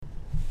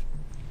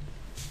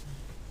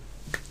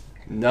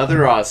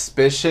Another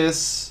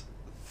auspicious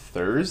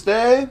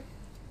Thursday?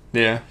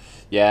 Yeah.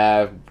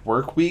 Yeah,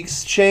 work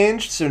weeks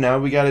changed, so now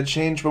we gotta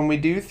change when we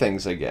do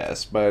things, I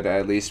guess. But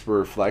at least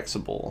we're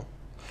flexible.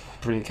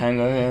 Pretty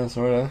kinda, yeah,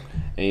 sorta.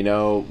 And you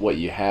know what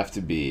you have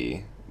to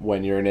be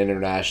when you're an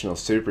international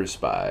super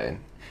spy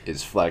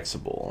is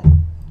flexible.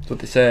 That's what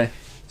they say.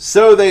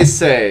 So they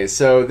say.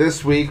 So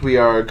this week we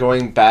are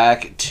going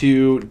back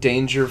to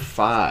Danger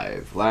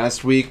 5.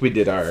 Last week we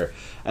did our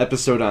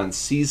episode on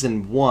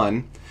Season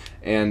 1.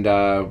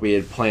 And we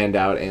had planned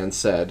out and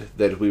said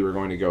that we were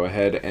going to go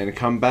ahead and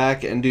come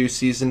back and do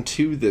Season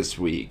 2 this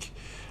week.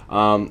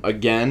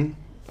 Again,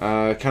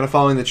 kind of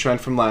following the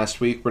trend from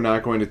last week, we're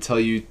not going to tell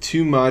you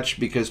too much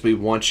because we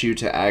want you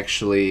to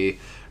actually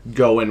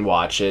go and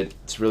watch it.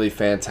 It's really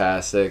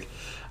fantastic.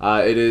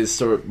 It is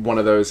sort of one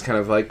of those kind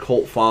of like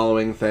cult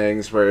following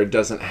things where it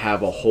doesn't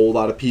have a whole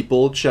lot of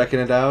people checking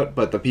it out,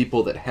 but the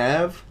people that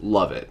have,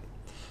 love it.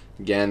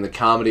 Again, the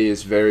comedy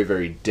is very,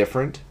 very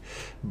different.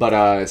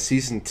 But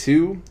Season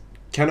 2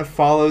 kind of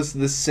follows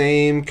the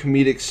same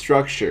comedic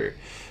structure,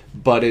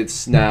 but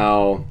it's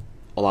now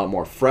a lot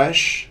more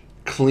fresh,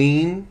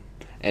 clean,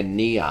 and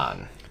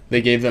neon.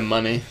 They gave them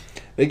money.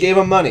 They gave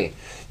them money.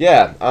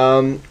 Yeah,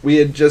 we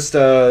had just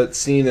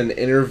seen an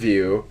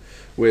interview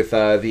with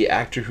the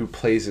actor who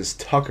plays as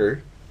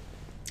Tucker.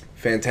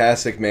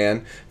 Fantastic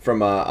man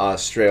from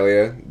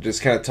Australia.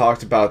 Just kind of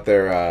talked about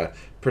their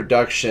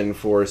production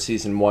for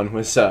Season 1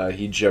 was,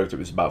 he joked it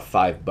was about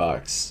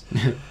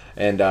 $5.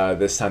 And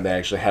this time they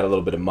actually had a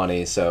little bit of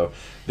money, so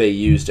they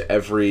used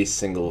every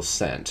single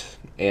cent.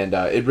 And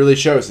it really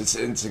shows.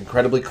 It's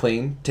incredibly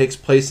clean. Takes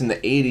place in the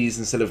 80s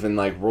instead of in,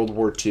 like, World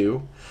War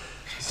II.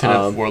 Instead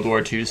of World War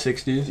II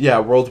 60s? Yeah,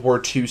 World War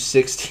II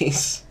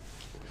 60s.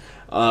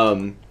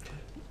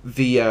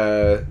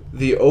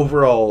 The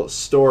overall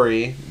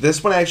story,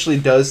 this one actually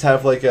does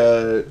have, like,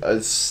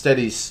 a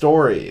steady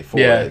story for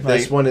it.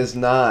 This one is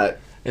not...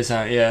 It's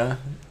not, yeah.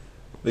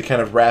 The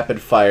kind of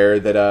rapid fire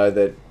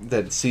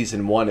that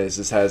Season 1 is.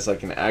 This has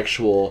like an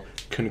actual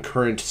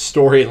concurrent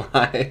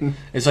storyline.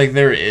 It's like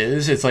there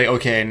is. It's like,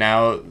 okay,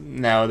 now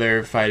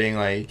they're fighting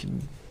like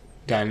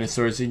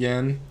dinosaurs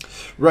again.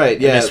 Right,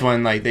 yeah. And this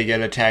one, like, they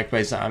get attacked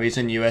by zombies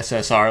in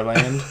USSR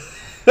land.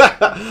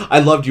 I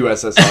loved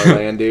USSR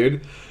land, dude.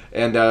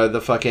 And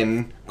the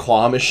fucking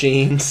claw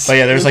machines. But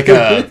yeah, there's like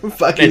a...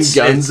 fucking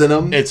guns in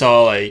them. It's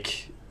all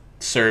like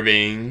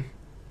serving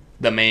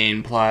the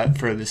main plot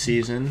for the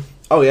season.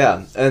 Oh,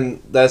 yeah,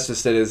 and that's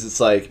just it.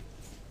 It's like,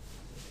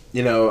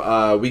 you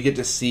know, we get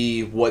to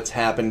see what's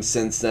happened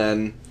since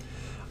then.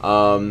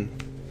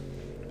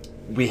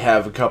 We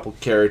have a couple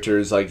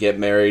characters, like, get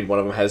married. One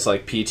of them has,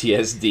 like,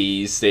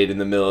 PTSD, stayed in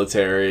the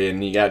military,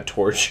 and he got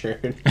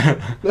tortured.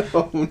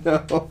 Oh,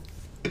 no.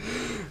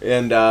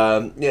 And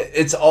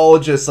it's all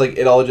just, like,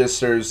 it all just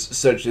serves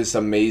such this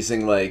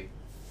amazing, like,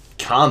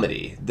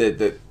 comedy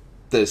that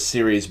the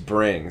series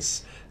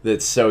brings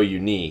that's so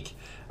unique.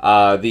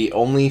 The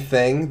only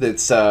thing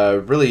that's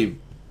really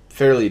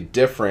fairly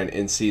different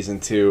in Season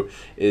 2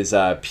 is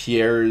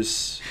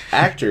Pierre's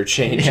actor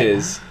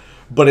changes,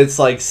 but it's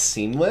like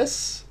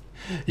seamless.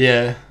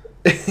 Yeah.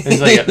 It's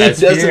like,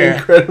 that's he does Pierre. an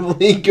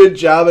incredibly good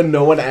job and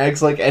no one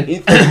acts like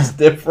anything's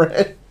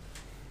different.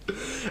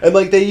 And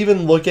like they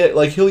even look at,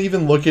 like he'll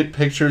even look at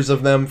pictures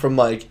of them from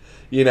like,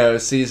 you know,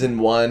 Season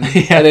 1,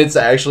 and it's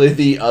actually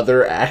the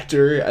other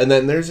actor, and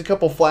then there's a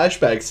couple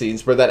flashback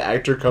scenes where that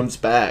actor comes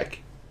back.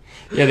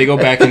 Yeah, they go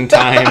back in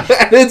time.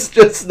 And it's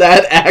just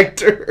that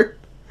actor.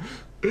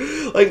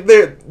 Like,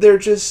 they're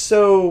just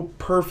so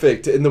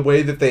perfect in the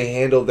way that they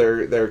handle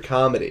their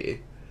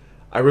comedy.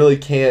 I really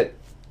can't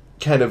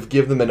kind of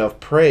give them enough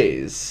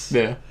praise.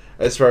 Yeah.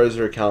 As far as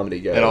their comedy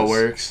goes. It all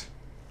works.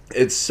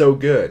 It's so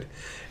good.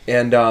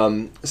 And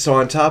so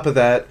on top of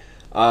that,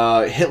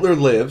 Hitler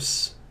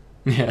lives.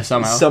 Yeah,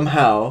 somehow.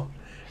 Somehow.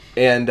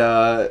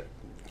 And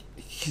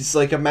he's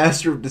like a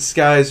master of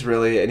disguise,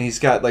 really, and he's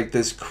got like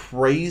this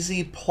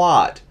crazy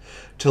plot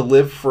to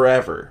live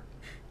forever.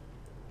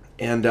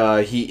 And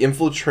he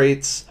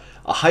infiltrates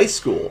a high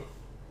school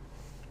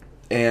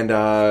and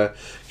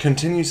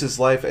continues his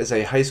life as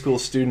a high school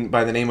student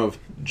by the name of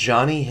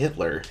Johnny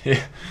Hitler.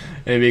 Yeah.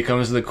 And he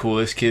becomes the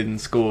coolest kid in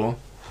school.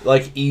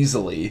 Like,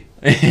 easily.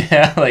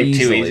 Yeah, like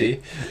easily. Too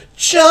easy.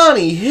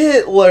 Johnny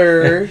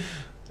Hitler!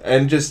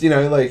 And just, you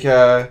know, like,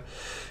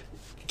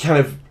 kind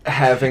of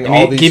having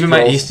all these keep in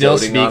mind, he girls still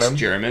doting on speaks him.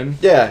 German.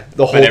 Yeah,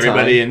 the whole time. But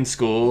everybody in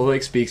school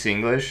like speaks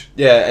English.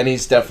 Yeah, and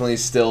he's definitely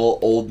still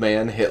old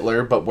man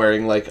Hitler, but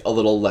wearing like a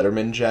little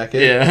Letterman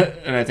jacket. Yeah,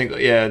 and I think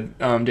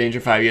Danger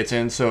 5 gets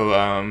in, so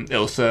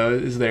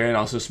Ilsa is there and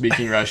also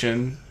speaking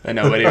Russian, and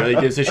nobody really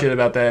gives a shit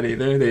about that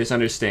either. They just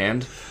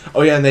understand.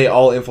 Oh yeah, and they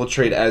all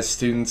infiltrate as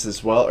students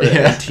as well, or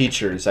and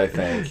teachers, I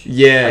think.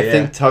 Yeah, I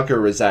think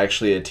Tucker was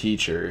actually a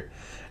teacher,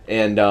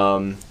 and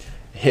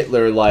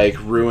Hitler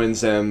like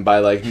ruins him by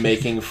like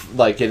making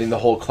like getting the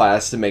whole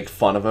class to make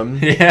fun of him.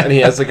 Yeah. And he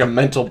has like a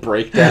mental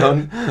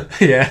breakdown.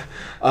 Yeah.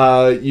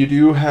 You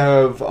do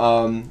have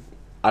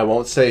I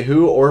won't say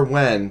who or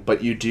when,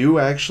 but you do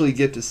actually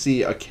get to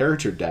see a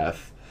character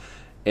death.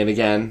 And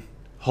again,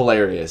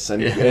 hilarious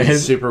and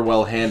super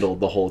well handled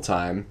the whole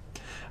time.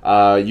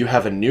 You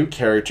have a new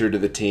character to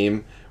the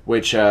team,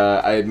 which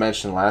I had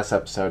mentioned last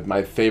episode.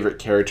 My favorite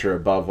character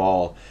above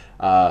all,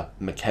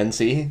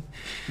 Mackenzie,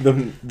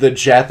 the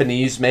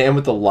Japanese man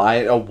with a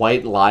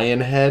white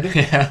lion head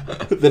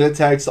that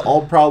attacks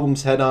all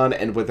problems head on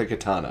and with a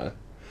katana.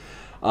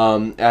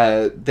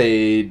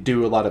 They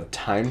do a lot of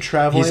time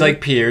traveling. He's like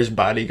Pierre's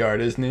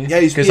bodyguard, isn't he? Yeah,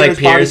 he's because Pierre's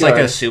Pierre's like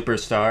a bodyguard.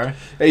 superstar.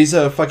 He's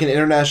a fucking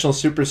international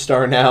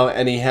superstar now,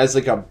 and he has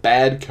like a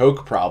bad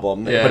coke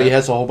problem. Yeah. But he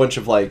has a whole bunch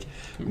of like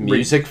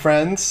music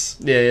friends.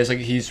 Yeah,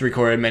 he's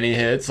recorded many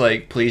hits,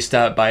 like "Please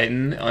Stop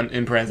Biting"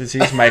 in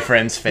parentheses, my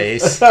friend's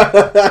face.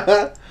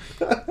 And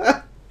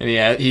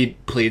he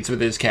pleads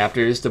with his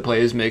captors to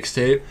play his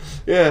mixtape.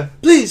 Yeah,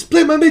 please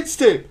play my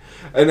mixtape,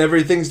 and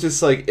everything's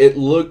just like it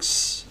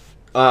looks.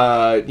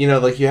 Like you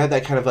had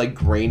that kind of like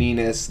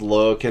graininess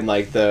look, and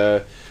like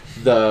the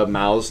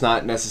mouths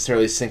not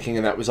necessarily sinking,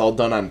 and that was all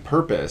done on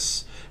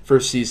purpose for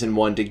season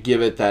 1 to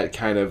give it that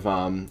kind of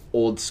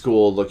old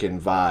school looking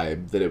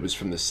vibe that it was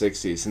from the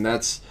 60s, and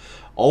that's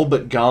all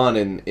but gone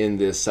in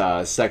this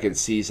second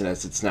season,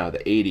 as it's now the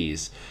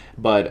 80s.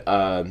 But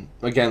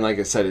again, like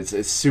I said,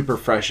 it's super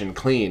fresh and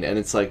clean, and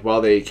it's like while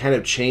they kind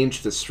of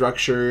changed the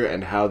structure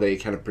and how they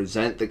kind of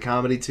present the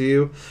comedy to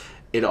you,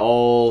 it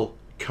all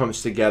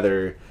comes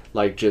together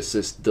like just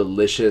this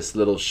delicious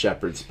little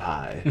shepherd's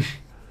pie.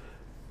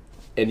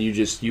 And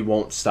you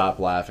won't stop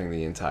laughing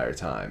the entire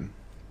time.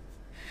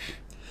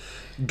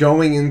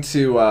 Going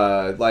into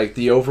like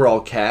the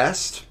overall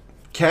cast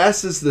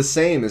is the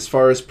same as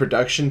far as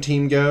production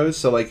team goes.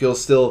 So like you'll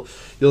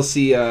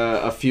see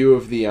a few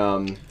of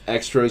the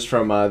extras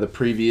from the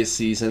previous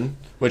season,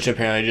 which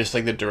apparently just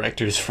like the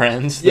director's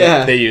friends.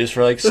 Yeah, they use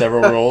for like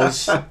several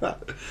roles.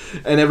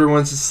 And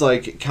everyone's just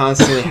like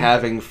constantly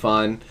having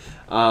fun.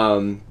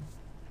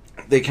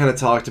 They kind of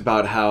talked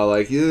about how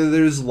like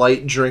there's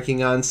light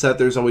drinking on set.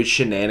 There's always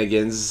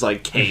shenanigans. It's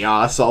like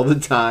chaos all the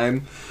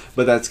time.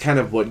 But that's kind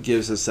of what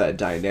gives us that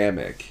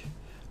dynamic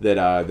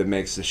that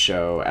makes the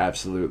show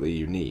absolutely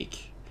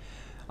unique.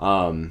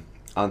 On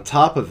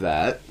top of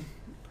that,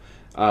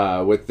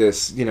 with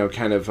this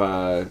kind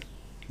of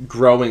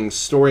growing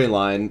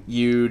storyline,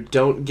 you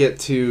don't get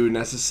to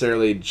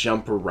necessarily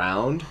jump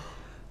around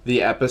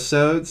the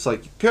episodes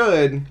like you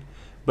could.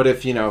 But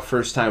if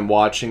first time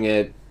watching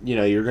it,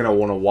 you're going to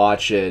want to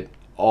watch it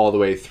all the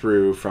way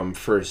through from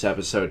first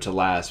episode to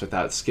last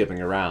without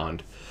skipping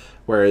around.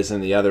 Whereas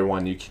in the other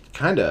one, you can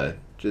kind of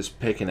just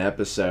pick an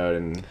episode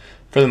and...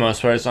 For the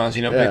most part, as long as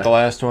you don't pick the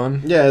last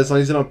one. Yeah, as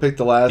long as you don't pick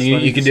the last one.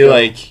 You can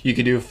do you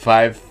could do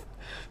 5,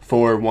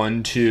 4,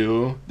 1,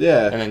 2.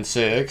 Yeah. And then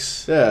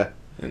 6. Yeah.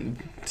 And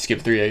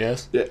skip 3, I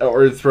guess. Yeah,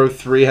 or throw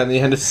 3 on the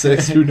end of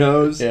 6, who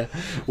knows? Yeah.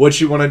 What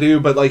you want to do.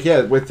 But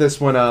with this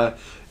one,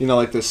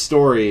 like the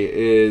story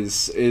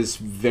is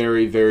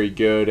very, very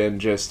good,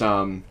 and just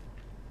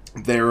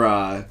they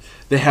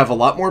have a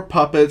lot more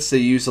puppets. They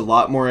use a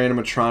lot more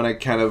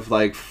animatronic, kind of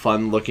like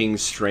fun-looking,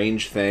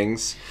 strange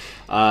things.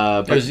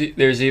 But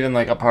there's even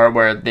like a part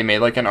where they made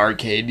like an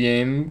arcade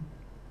game,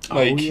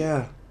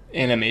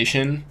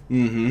 animation.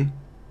 Mm-hmm.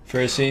 For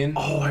a scene.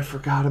 Oh, I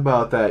forgot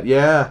about that.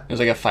 Yeah. It was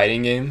like a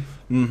fighting game.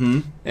 Mm-hmm.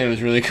 And it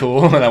was really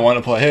cool, and I want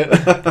to play it.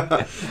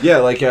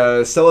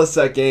 Yeah, sell us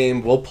that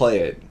game. We'll play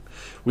it.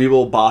 We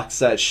will box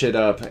that shit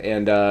up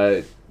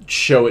and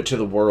show it to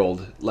the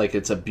world like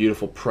it's a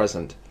beautiful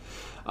present.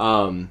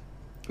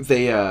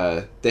 They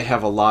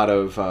have a lot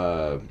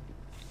of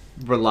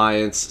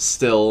reliance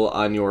still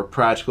on your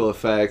practical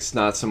effects,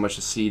 not so much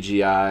the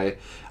CGI.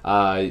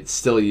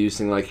 Still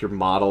using like your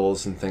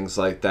models and things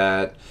like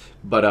that,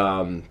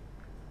 but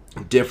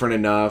different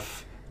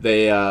enough.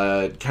 They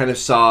kind of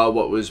saw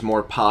what was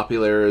more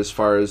popular as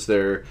far as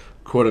their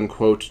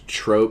quote-unquote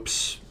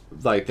tropes.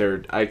 Like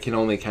I can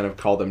only kind of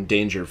call them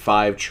Danger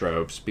 5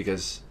 tropes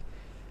because,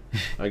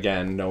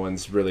 again, no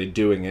one's really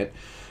doing it.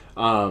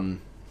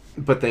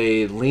 But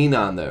they lean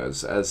on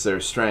those as their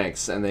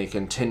strengths, and they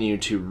continue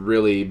to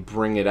really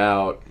bring it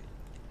out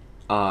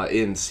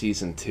in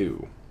Season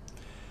 2.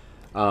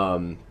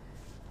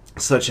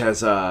 Such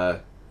as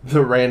the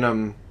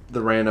random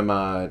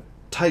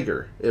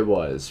tiger it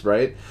was,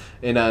 right?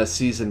 In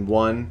Season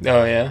 1.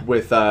 Oh, yeah.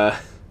 With, I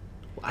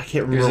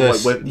can't remember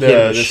what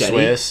the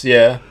Swiss,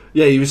 yeah.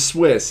 Yeah, he was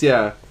Swiss,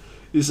 yeah.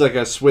 He's like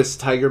a Swiss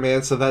tiger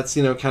man, so that's,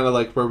 kind of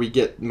like where we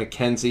get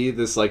Mackenzie,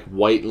 this like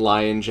white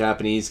lion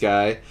Japanese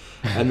guy.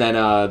 And then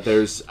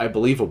there's, I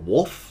believe, a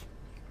wolf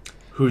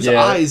whose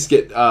eyes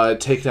get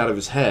taken out of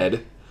his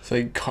head. It's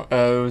like,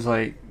 it was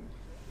like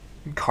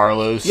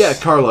Carlos. Yeah,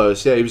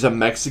 Carlos. Yeah, he was a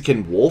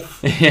Mexican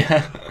wolf.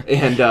 Yeah.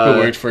 And who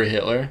worked for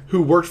Hitler.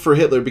 Who worked for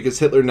Hitler because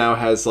Hitler now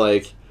has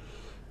like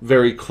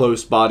very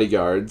close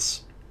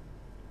bodyguards.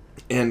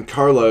 And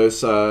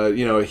Carlos,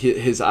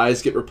 his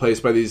eyes get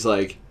replaced by these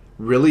like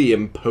really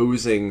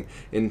imposing,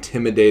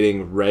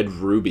 intimidating red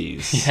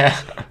rubies. Yeah.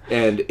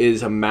 And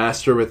is a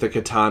master with the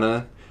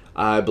katana.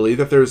 I believe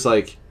that there's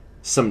like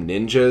some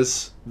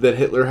ninjas that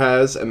Hitler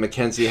has, and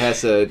Mackenzie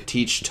has to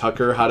teach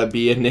Tucker how to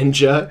be a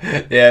ninja.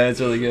 Yeah, that's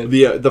really good.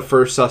 The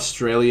first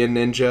Australian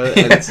ninja,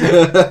 and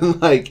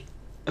it's, like,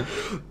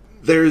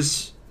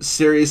 there's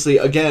seriously,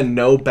 again,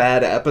 no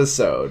bad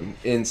episode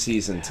in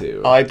season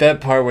 2. I like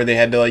that part where they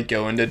had to like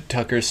go into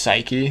Tucker's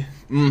psyche.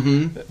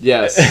 Mm-hmm.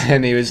 Yes.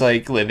 And he was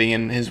like living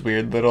in his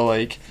weird little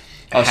like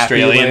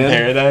Australian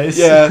paradise.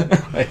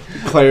 Yeah.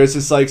 Claire's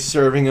just like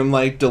serving him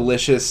like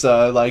delicious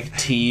like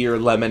tea or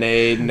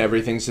lemonade, and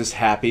everything's just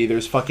happy.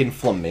 There's fucking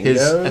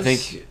flamingos. I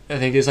think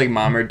his like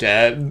mom or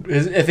dad.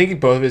 I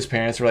think both of his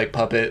parents were like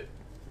puppet,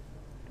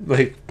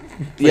 like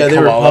yeah, they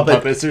were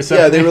puppets or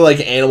something. Yeah, they were like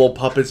animal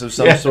puppets of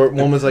some sort.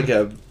 One was like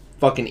a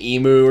fucking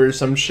emu or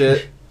some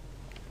shit.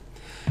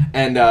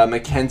 And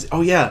Mackenzie.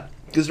 Oh yeah.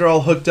 Because they're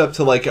all hooked up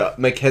to, like,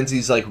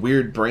 Mackenzie's, like,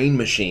 weird brain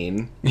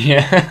machine.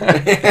 Yeah.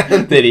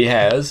 That he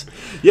has.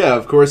 Yeah,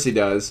 of course he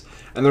does.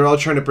 And they're all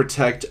trying to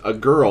protect a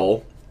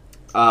girl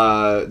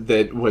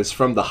that was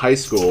from the high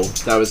school.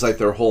 That was, like,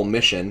 their whole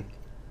mission.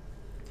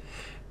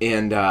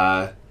 And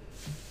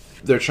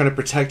they're trying to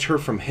protect her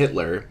from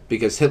Hitler,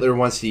 because Hitler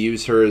wants to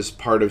use her as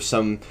part of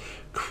some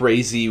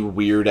crazy,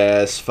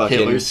 weird-ass fucking...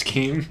 Hitler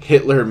scheme.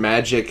 Hitler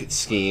magic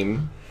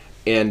scheme.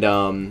 And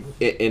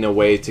in a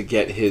way to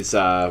get his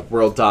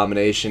world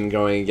domination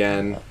going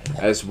again,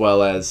 as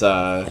well as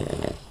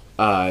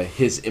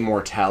his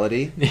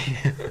immortality,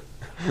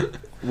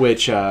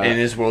 which and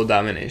his world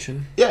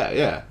domination.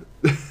 Yeah.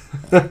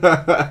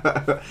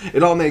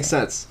 It all makes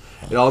sense.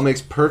 It all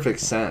makes perfect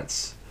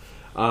sense.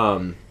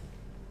 But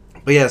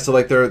yeah, so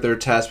like they're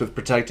tasked with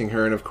protecting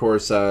her, and of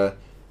course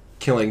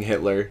killing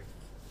Hitler,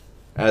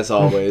 as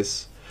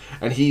always.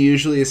 And he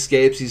usually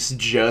escapes. He's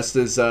just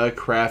as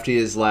crafty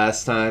as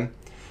last time.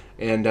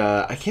 And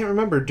I can't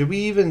remember. Do we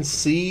even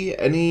see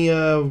any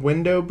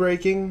window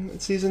breaking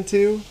in season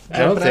 2? I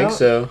don't think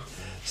so.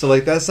 So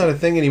like that's not a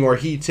thing anymore.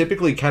 He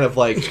typically kind of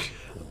like.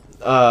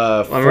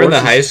 I remember in the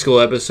high school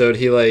episode,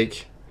 he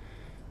like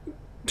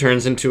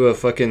turns into a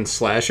fucking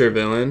slasher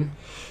villain.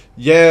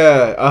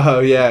 Yeah. Oh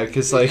yeah.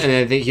 Because like. And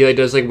I think he like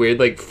does like weird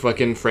like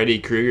fucking Freddy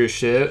Krueger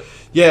shit.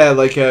 Yeah,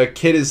 like a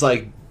kid is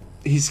like.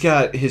 He's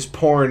got his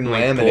porn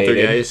like laminated.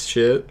 Poltergeist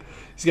shit.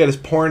 He's got his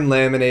porn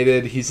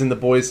laminated. He's in the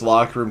boys'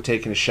 locker room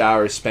taking a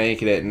shower,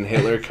 spanking it, and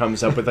Hitler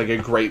comes up with like a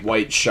great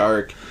white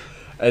shark,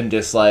 and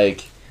just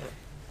like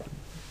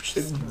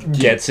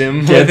gets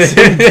him gets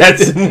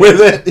him with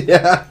it.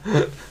 Yeah.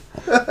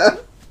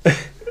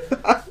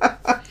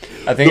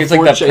 I think it's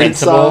like the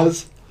principal.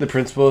 The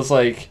principal is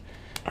like,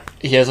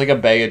 he has like a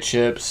bag of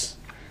chips.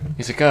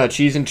 He's like, oh,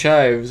 cheese and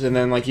chives, and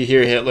then like you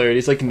hear Hitler, and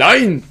he's like,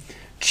 nein,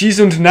 cheese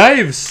and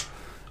knives.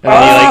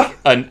 And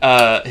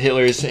then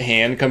Hitler's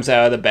hand comes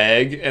out of the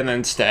bag and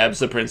then stabs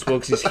the principal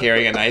because he's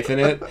carrying a knife in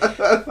it.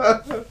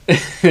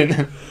 and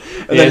then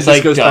it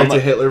just goes back to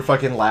Hitler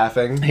fucking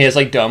laughing. He has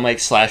like dumb like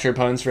slasher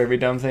puns for every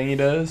dumb thing he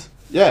does.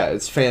 Yeah,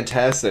 it's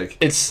fantastic.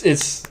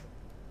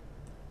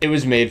 It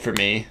was made for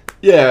me.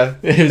 Yeah.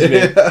 It was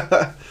made.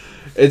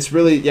 It's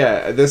really,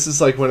 yeah, this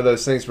is like one of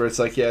those things where it's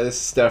like, yeah,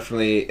 this is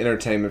definitely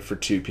entertainment for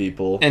two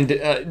people. And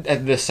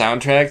the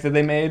soundtrack that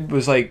they made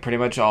was like pretty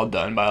much all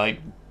done by like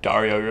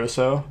Dario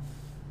Russo.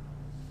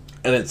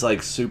 And it's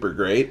like super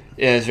great.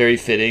 Yeah, it's very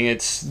fitting.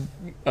 It's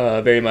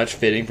very much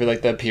fitting for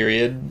like the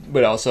period,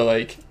 but also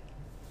like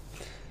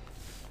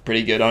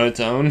pretty good on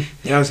its own.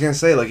 Yeah, I was gonna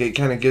say, like, it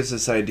kind of gives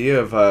this idea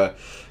of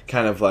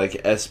kind of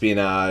like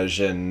espionage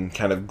and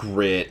kind of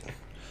grit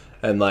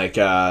and like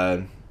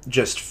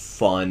just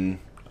fun.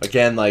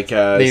 Again, like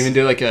they even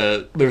do like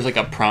there's like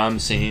a prom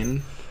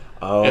scene.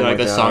 Oh, and like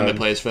my the God. song that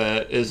plays for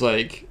that is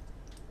like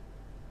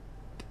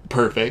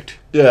perfect.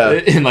 Yeah.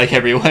 In like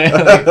every way.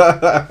 Like,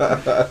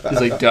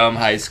 it's like dumb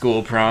high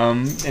school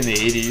prom in the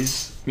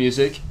 80s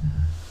music.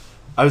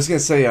 I was gonna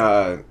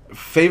say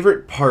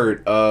favorite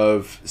part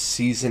of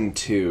season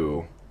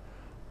 2.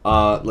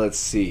 Let's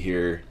see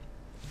here.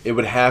 It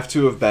would have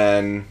to have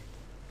been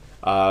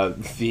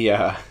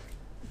the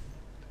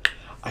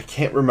I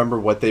can't remember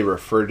what they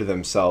referred to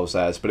themselves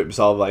as, but it was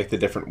all like the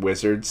different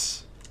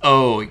wizards.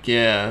 Oh,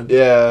 yeah.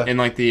 Yeah. In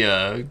like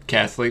the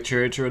Catholic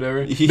Church or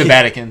whatever. Yeah. The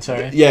Vatican,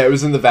 sorry. Yeah, it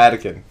was in the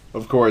Vatican,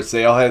 of course.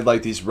 They all had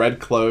like these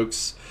red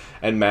cloaks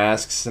and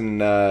masks,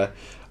 and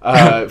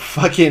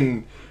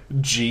fucking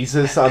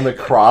Jesus on the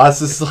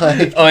cross is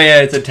like... Oh yeah,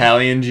 it's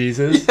Italian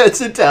Jesus. Yeah,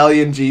 it's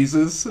Italian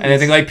Jesus. And I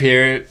think like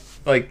Pierre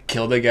like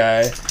killed a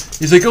guy.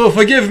 He's like, oh,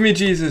 forgive me,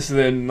 Jesus. And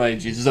then like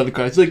Jesus on the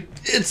cross, he's like,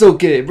 it's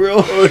okay,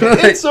 bro.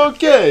 It's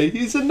okay.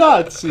 He's a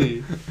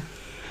Nazi.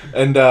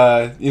 And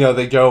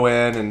they go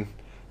in, and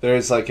there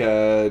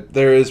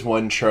is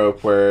one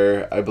trope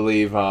where I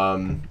believe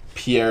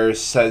Pierre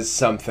says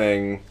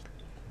something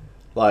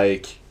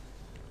like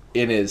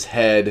in his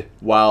head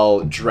while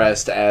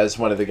dressed as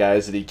one of the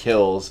guys that he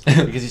kills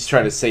because he's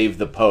trying to save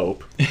the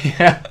Pope.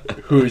 Yeah.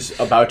 Who's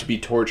about to be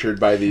tortured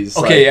by these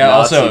Nazi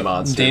also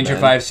monster Danger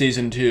men. 5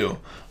 season 2.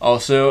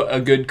 Also a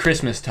good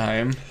Christmas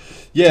time.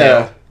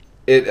 Yeah.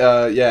 Tale.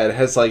 It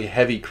has like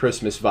heavy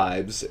Christmas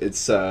vibes.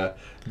 It's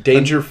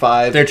Danger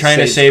 5. They're trying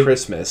to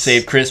Christmas.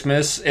 save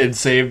Christmas and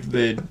save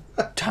the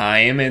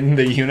time in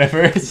the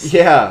universe.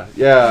 Yeah,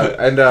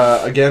 and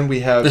again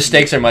we have... The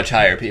stakes are much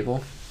higher,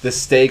 people. The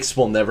stakes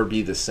will never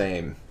be the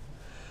same.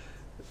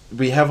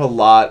 We have a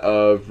lot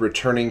of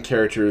returning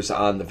characters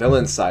on the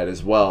villain side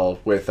as well,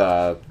 with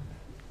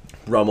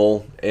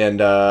Rummel,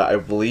 and I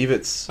believe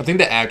it's... I think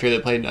the actor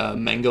that played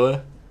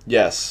Mengele.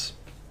 Yes.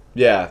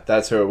 Yeah,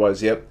 that's who it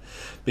was, yep.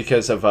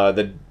 Because of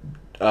the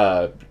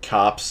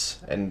cops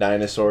and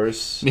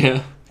dinosaurs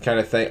kind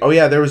of thing. Oh,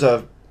 yeah, there was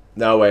a...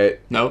 No, wait.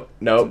 Nope.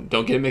 Nope.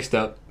 Don't get it mixed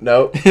up.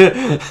 Nope.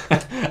 I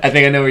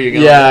think I know where you're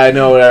going. Yeah, I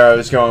know where I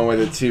was going with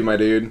it too, my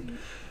dude.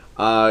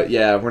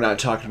 Yeah, we're not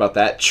talking about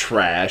that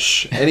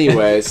trash.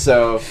 Anyway,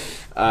 so,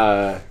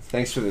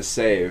 thanks for the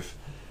save.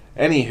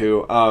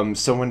 Anywho,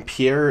 so when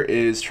Pierre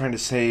is trying to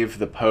save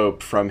the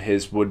Pope from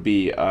his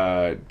would-be,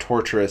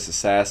 torturous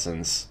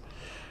assassins,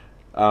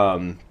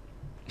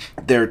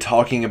 they're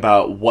talking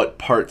about what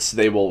parts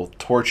they will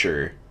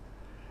torture.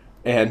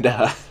 And,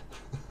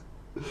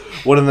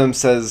 one of them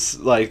says,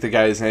 like, the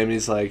guy's name, and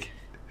he's like,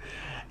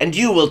 "And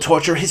you will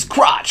torture his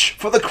crotch,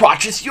 for the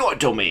crotch is your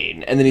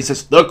domain." And then he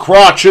says, "The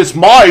crotch is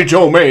my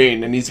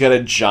domain!" And he's got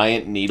a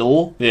giant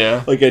needle.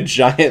 Yeah. Like a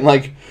giant,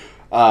 like,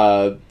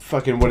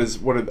 fucking, what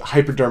a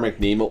hypodermic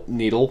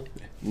needle?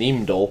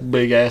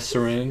 Big ass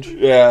syringe.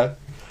 Yeah.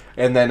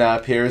 And then,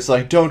 Pierre's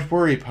like, "Don't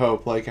worry,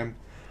 Pope, like,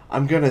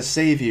 I'm gonna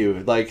save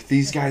you. Like,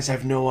 these guys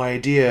have no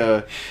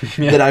idea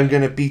that I'm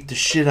gonna beat the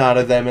shit out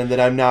of them and that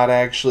I'm not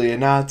actually a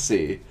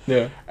Nazi."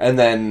 Yeah. And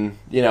then,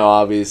 you know,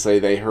 obviously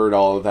they heard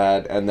all of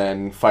that, and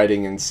then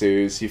fighting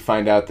ensues. You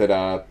find out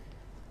that,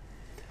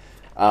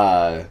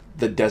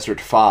 the Desert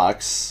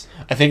Fox...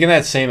 I think in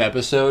that same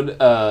episode,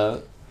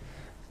 I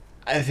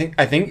think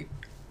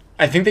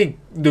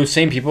those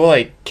same people,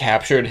 like,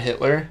 captured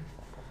Hitler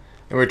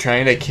and were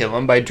trying to kill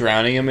him by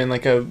drowning him in,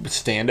 like, a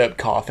stand-up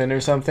coffin or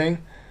something.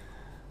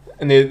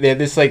 And they had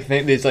this, like,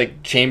 thing, this,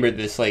 like, chamber,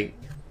 this, like,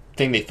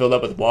 thing they filled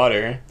up with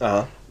water.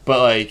 Uh-huh. But,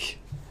 like,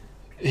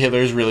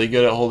 Hitler's really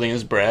good at holding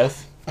his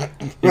breath. You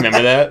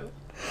remember that?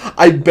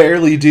 I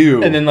barely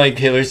do. And then, like,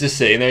 Hitler's just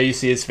sitting there, you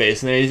see his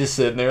face in there, he's just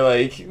sitting there,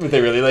 like, with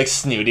a really, like,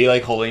 snooty,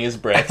 like, holding his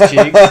breath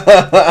cheeks.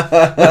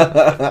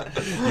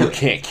 You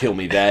can't kill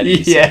me that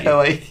easy. Yeah,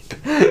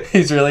 like,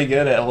 he's really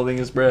good at holding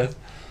his breath.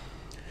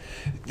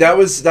 That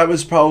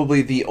was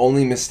probably the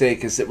only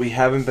mistake, is that we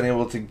haven't been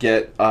able to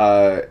get,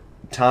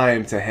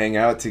 time to hang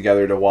out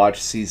together to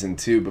watch season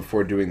 2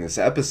 before doing this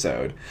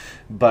episode,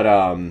 but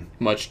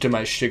much to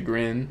my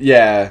chagrin.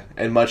 Yeah,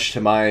 and much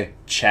to my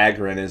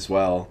chagrin as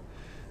well.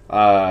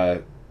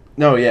 So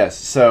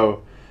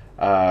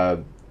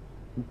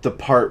the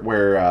part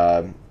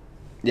where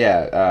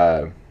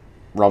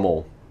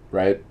Rummel,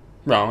 right?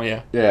 Wrong,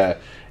 yeah. Yeah,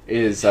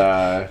 is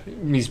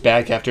he's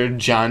back after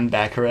John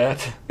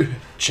Baccarat.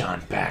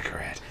 John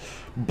Baccarat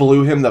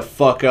blew him the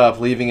fuck up,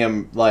 leaving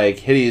him, like,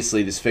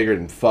 hideously disfigured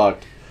and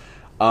fucked.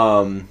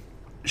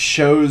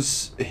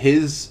 Shows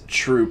his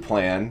true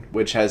plan,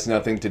 which has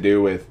nothing to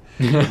do with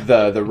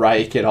the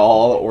Reich at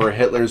all, or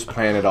Hitler's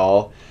plan at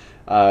all.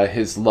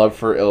 His love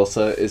for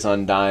Ilsa is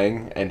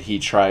undying, and he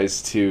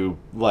tries to,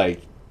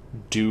 like,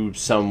 do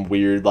some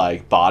weird,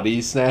 like,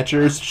 body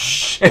snatchers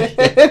shit,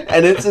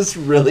 and it's just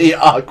really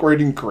awkward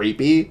and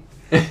creepy.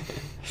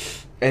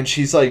 And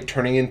she's, like,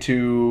 turning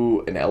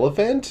into an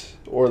elephant,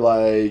 or,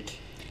 like,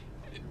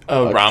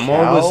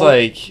 Rommel was,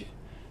 like...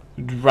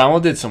 Rommel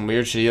did some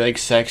weird shit. He, like,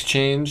 sex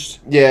changed.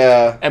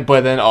 Yeah.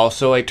 But then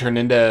also, like, turned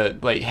into,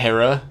 like,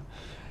 Hera.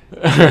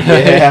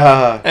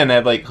 Yeah. And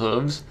had, like,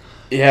 hooves.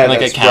 Yeah, and,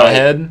 like, a cow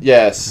head.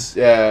 Yes,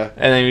 yeah.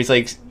 And then he's,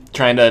 like,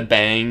 trying to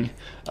bang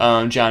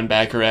John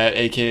Baccarat,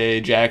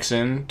 a.k.a.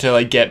 Jackson, to,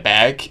 like, get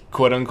back,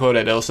 quote-unquote,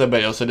 at Ilsa,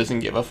 but Ilsa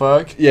doesn't give a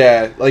fuck.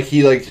 Yeah, like,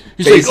 he, like...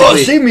 He's like, "Oh,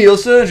 save me,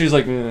 Ilsa!" And she's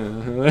like,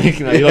 like,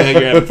 no, you look like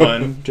you're having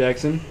fun,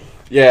 Jackson.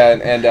 Yeah,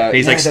 and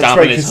he's, like,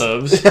 stomping his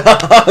hooves.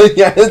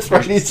 Yeah, that's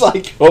right. He's,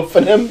 like,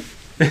 hoofing him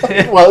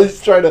while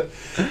he's trying to...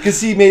 Because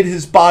he made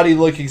his body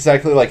look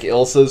exactly like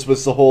Ilsa's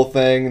was the whole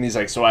thing. And he's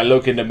like, "So I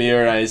look in the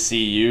mirror and I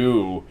see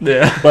you.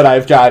 Yeah. But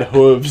I've got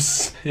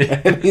hooves."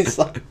 And he's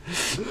like...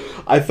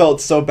 I felt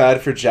so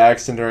bad for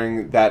Jackson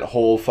during that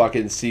whole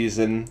fucking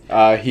season.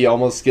 He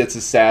almost gets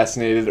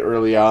assassinated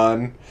early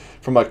on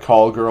from a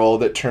call girl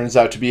that turns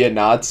out to be a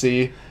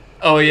Nazi.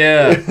 Oh,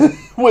 yeah.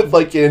 With,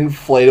 like, an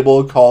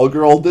inflatable call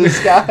girl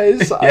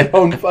disguise. Yeah. I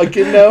don't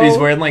fucking know. He's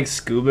wearing, like,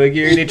 scuba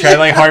gear and he tried to,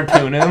 like,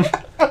 harpoon him.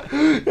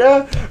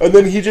 Yeah. And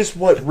then he just,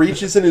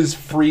 reaches in his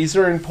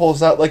freezer and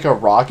pulls out, like, a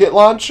rocket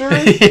launcher?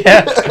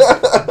 Yeah.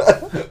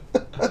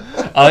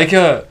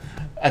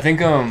 I think,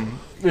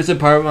 there's a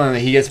part when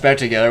he gets back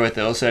together with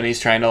Ilsa and he's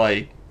trying to,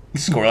 like,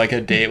 score, like,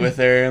 a date with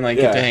her and, like,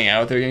 get to hang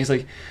out with her. And he's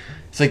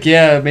like,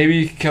 "Yeah, maybe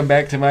you can come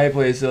back to my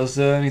place,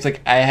 Ilsa." And he's like,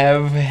 "I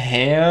have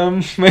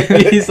ham."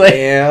 He's like,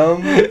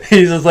 ham?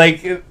 He's just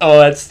like, "Oh,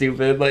 that's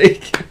stupid."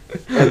 Like,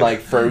 and,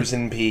 like,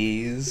 frozen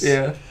peas.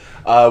 Yeah.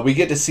 We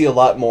get to see a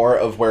lot more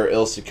of where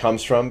Ilsa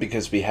comes from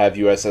because we have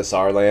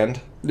USSR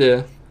land.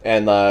 Yeah.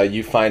 And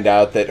you find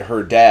out that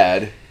her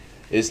dad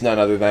is none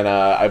other than,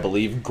 I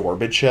believe,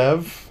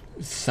 Gorbachev.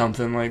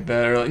 Something like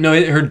that. Or, like,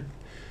 no,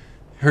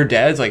 her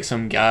dad's, like,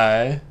 some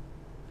guy.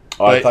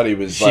 Oh, I thought he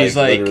was she's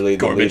literally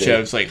the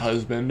Gorbachev's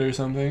husband or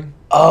something.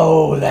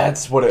 Oh,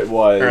 that's what it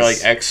was. Or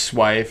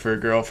ex-wife or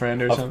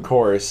girlfriend or something. Of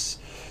course.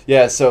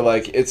 Yeah, so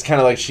it's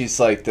kind of like she's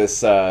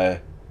this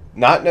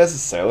not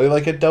necessarily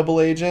a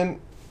double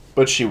agent,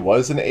 but she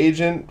was an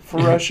agent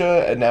for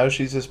Russia, and now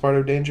she's just part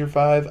of Danger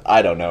 5.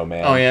 I don't know,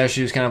 man. Oh yeah,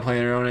 she was kind of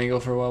playing her own angle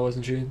for a while,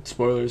 wasn't she?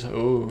 Spoilers.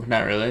 Oh,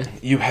 not really.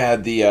 You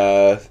had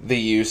the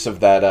use of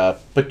that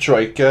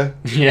Petroika.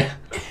 Yeah.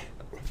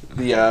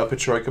 The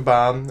Petroika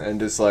bomb, and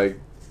just a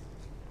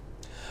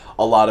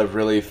lot of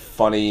really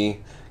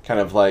funny kind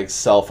of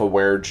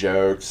self-aware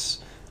jokes.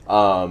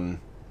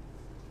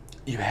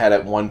 You had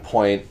at one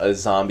point a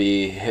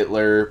zombie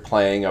Hitler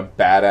playing a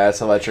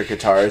badass electric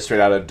guitar straight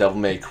out of Devil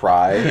May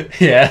Cry.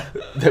 Yeah.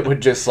 That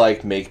would just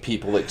make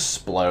people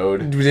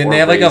explode. Didn't they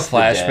have a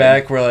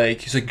flashback where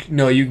he's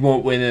no, you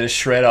won't win in a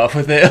shred off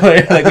with it?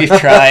 We've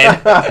tried.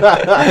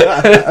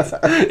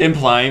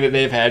 Implying that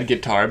they've had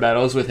guitar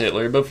battles with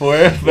Hitler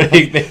before. But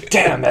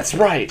damn, that's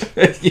right.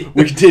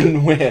 We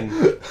didn't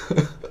win.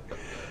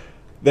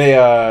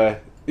 They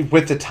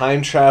with the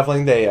time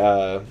traveling, they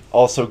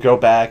also go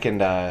back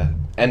and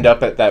end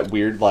up at that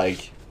weird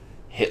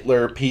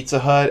Hitler Pizza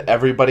Hut.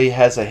 Everybody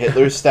has a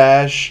Hitler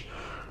stash.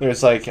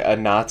 There's a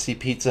Nazi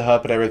Pizza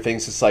Hut, but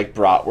everything's just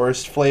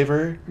bratwurst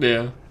flavor.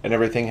 Yeah. And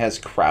everything has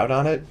kraut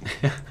on it.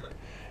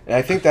 And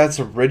I think that's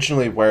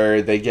originally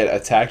where they get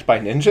attacked by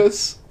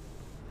ninjas,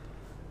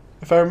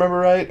 if I remember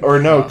right. Or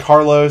no,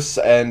 Carlos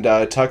and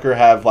Tucker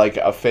have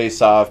a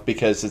face-off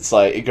because it's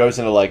it goes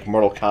into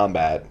Mortal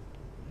Kombat.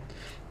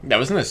 That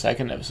was in the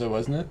second episode,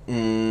 wasn't it?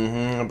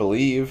 Mm-hmm, I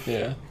believe.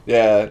 Yeah.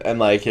 Yeah, and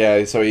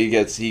so he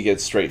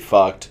gets straight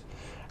fucked,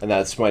 and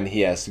that's when he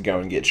has to go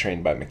and get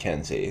trained by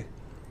Mackenzie.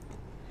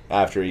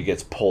 After he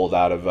gets pulled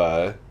out of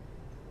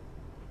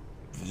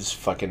this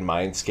fucking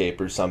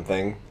Mindscape or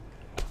something.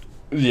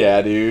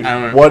 Yeah, dude. I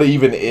don't know. What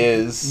even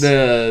is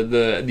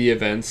the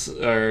events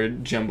are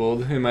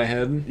jumbled in my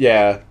head.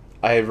 Yeah,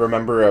 I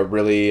remember a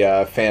really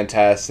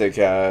fantastic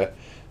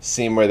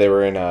scene where they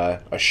were in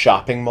a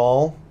shopping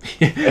mall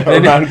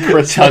around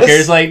Christmas.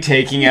 Tucker's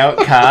taking out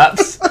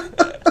cops,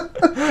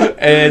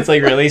 and it's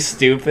really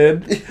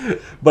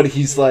stupid. But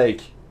he's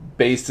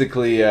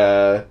basically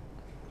a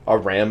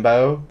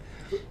Rambo.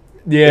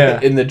 Yeah,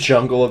 in the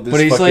jungle of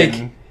this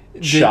fucking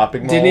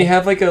shopping mall. Didn't he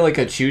have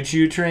a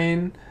choo-choo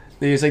train?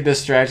 He was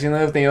distracting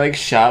them. They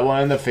shot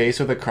one in the face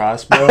with a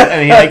crossbow,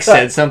 and he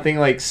said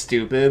something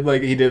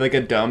stupid, he did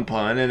a dumb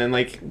pun, and then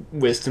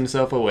whisked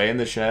himself away in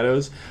the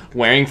shadows,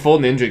 wearing full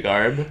ninja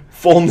garb.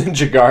 Full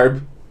ninja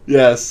garb,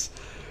 yes.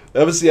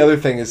 That was the other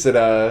thing, is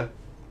that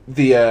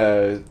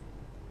the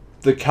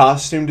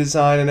costume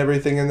design and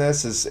everything in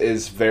this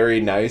is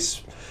very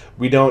nice.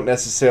 We don't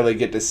necessarily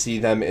get to see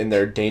them in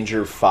their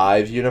Danger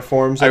 5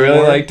 uniforms anymore. I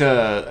really liked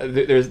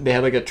they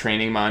had a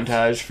training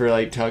montage for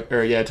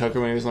Tucker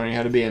when he was learning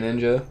how to be a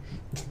ninja.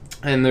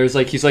 And there's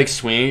he's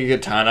swinging a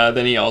katana,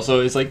 then he also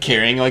is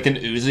carrying an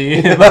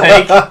Uzi.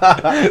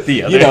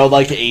 The other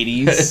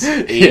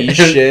 80s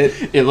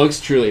shit. It looks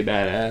truly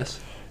badass.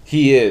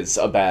 He is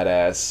a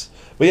badass.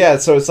 But yeah,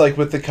 so it's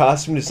with the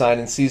costume design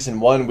in season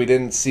 1, we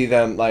didn't see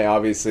them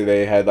obviously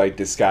they had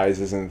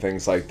disguises and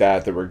things like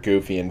that were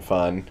goofy and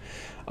fun.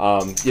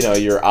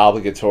 Your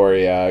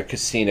obligatory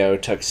casino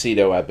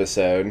tuxedo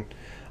episode.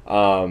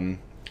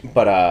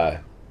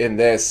 But in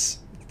this,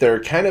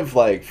 they're kind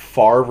of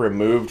far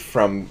removed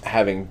from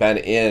having been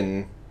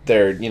in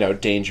their,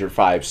 Danger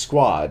 5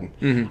 squad,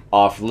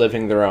 off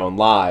living their own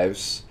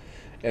lives.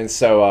 And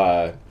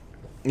so,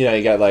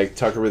 you got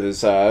Tucker with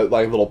his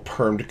little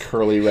permed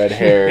curly red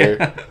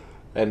hair,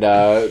 and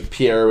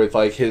Pierre with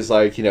his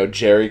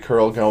Jerry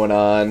curl going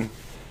on.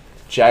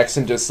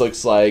 Jackson just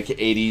looks like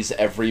 80s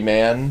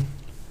everyman.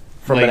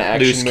 From an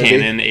action loose movie.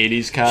 cannon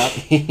 80s cop.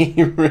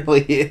 He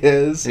really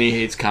is. And he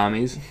hates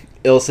commies.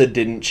 Ilsa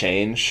didn't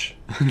change.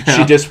 No.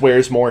 She just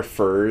wears more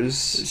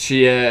furs.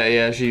 She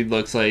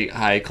looks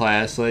high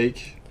class,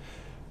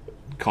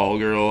 call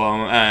girl. I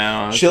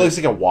don't know. She looks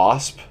like a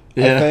wasp,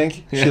 I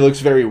think. Yeah. She looks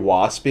very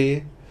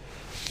waspy.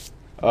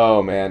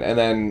 Oh man.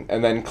 And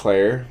then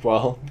Claire.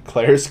 Well,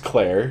 Claire's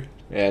Claire.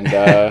 And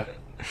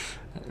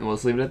we'll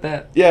just leave it at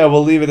that. Yeah,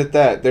 we'll leave it at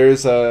that.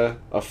 There's a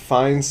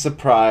fine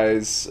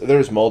surprise.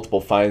 There's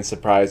multiple fine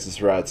surprises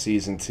throughout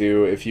season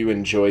 2. If you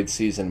enjoyed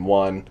season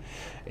 1,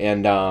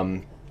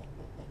 and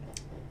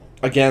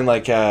again,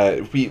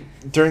 we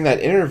during that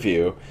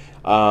interview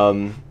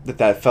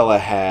that fella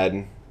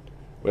had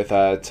with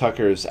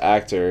Tucker's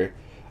actor,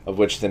 of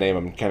which the name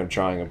I'm kind of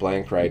drawing a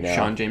blank right now.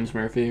 Sean James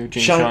Murphy or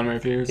Sean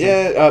Murphy or something.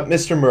 Yeah,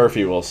 Mr.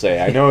 Murphy, we'll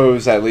say. I know it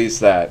was at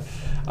least that.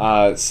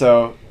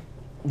 So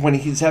when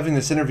he's having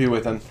this interview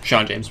with him...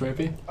 Sean James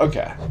Murphy?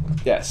 Okay.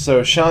 Yeah,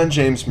 so Sean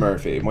James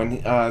Murphy,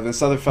 when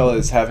this other fella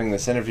is having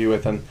this interview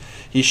with him,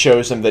 he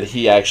shows him that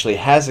he actually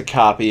has a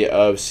copy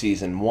of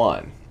Season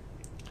 1.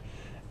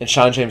 And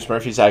Sean James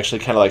Murphy's actually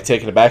kind of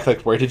taken aback,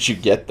 where did you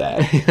get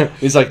that?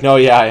 He's no,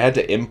 yeah, I had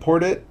to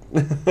import it.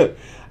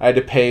 I had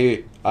to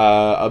pay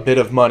a bit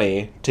of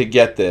money to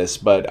get this,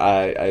 but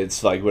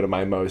it's one of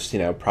my most,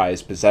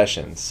 prized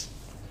possessions.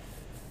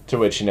 To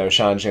which,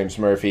 Sean James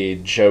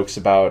Murphy jokes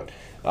about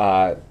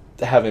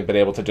having been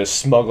able to just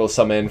smuggle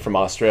some in from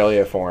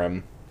Australia for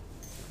him.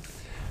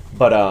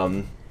 But,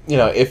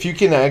 if you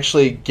can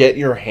actually get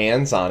your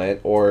hands on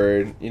it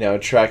or,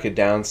 track it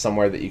down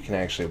somewhere that you can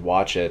actually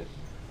watch it,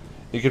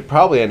 you could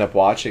probably end up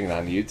watching it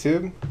on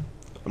YouTube.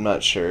 I'm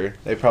not sure.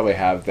 They probably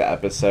have the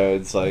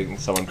episodes, like,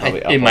 someone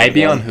probably It might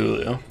be on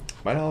Hulu.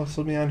 Might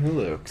also be on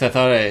Hulu. Because I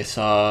thought I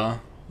saw,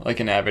 like,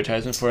 an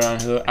advertisement for it on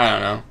Hulu. I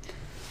don't know.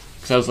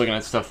 Because I was looking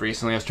at stuff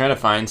recently. I was trying to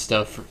find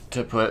stuff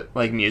to put,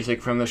 like,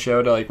 music from the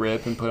show to, like,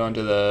 rip and put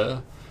onto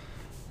the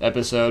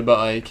episode, but,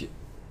 like,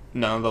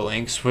 none of the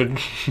links would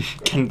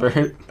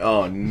convert.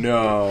 Oh,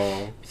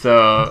 no.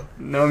 So,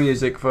 no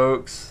music,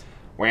 folks.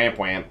 Whamp,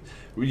 whamp.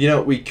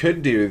 We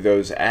could do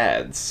those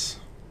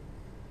ads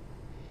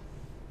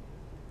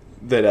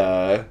that,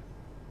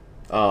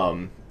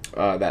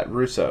 that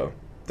Russo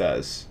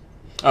does.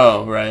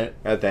 Oh, right.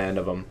 At the end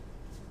of them.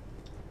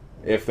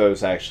 If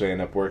those actually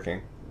end up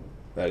working.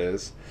 That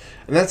is.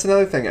 And that's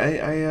another thing.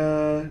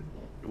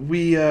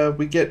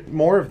 We get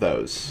more of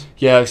those.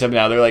 Yeah, except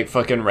now they're like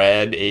fucking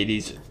rad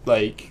 80s,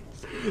 like,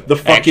 the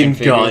fucking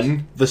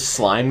gun. The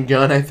slime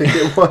gun, I think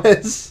it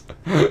was.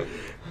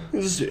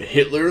 This is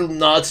Hitler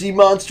Nazi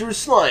monster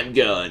slime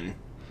gun.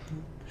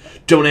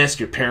 Don't ask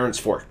your parents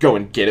for it. Go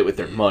and get it with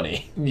their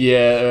money.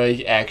 Yeah,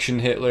 like Action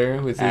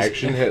Hitler with his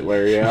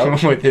Hitler,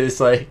 yeah. with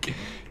his like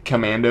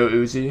commando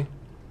Uzi.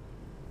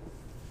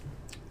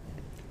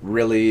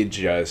 Really,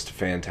 just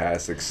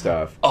fantastic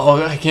stuff.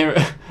 Oh, I can't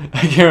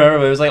remember.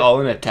 But it was like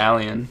all in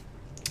Italian.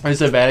 It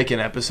was a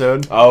Vatican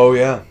episode. Oh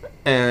yeah,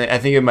 and I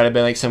think it might have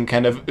been like some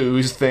kind of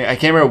ooze thing. I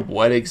can't remember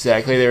what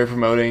exactly they were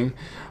promoting,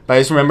 but I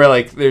just remember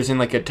like there's in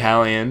like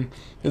Italian.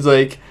 It's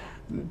like,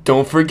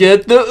 don't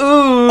forget the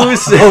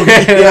ooze. Oh,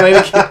 yeah.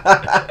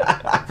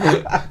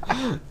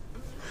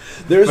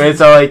 But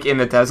it's all like in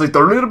Italian. It's like the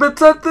little bit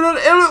something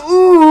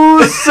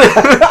ooze.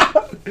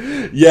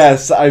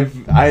 Yes, I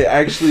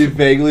actually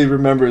vaguely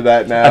remember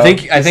that now. I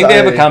think they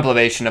have a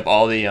compilation of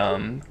all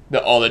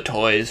the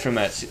toys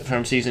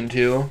from season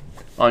 2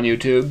 on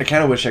YouTube. I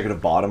kind of wish I could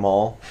have bought them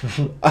all.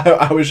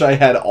 I wish I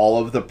had all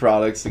of the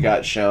products that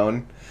got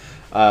shown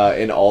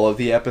in all of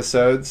the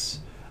episodes.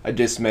 I'd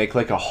just make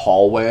like a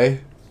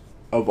hallway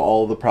of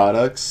all the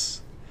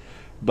products.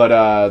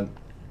 But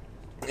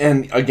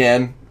and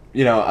again,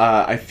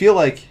 I feel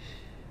like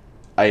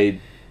I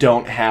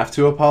don't have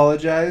to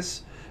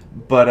apologize.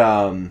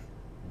 But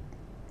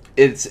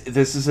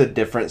this is a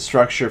different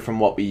structure from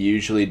what we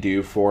usually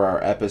do for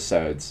our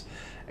episodes,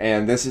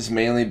 and this is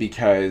mainly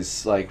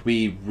because like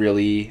we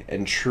really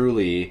and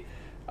truly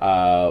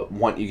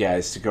want you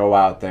guys to go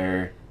out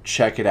there,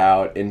 check it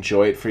out,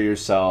 enjoy it for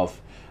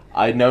yourself.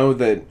 I know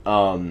that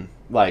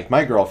like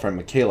my girlfriend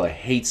Michaela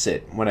hates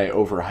it when I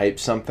overhype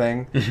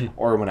something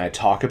or when I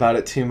talk about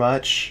it too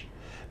much.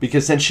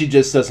 Because then she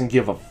just doesn't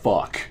give a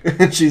fuck.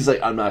 She's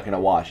like, I'm not going to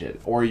watch it.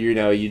 Or,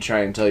 you try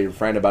and tell your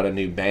friend about a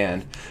new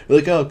band. You're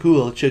like, oh,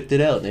 cool, I checked it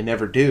out. And they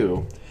never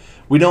do.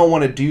 We don't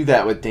want to do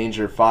that with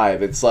Danger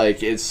 5. It's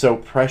like, it's so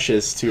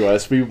precious to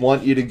us. We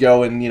want you to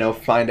go and,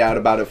 find out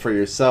about it for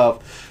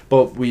yourself.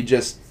 But we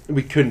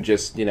couldn't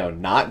just,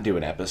 not do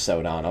an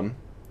episode on them.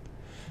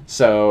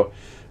 So,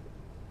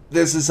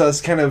 this is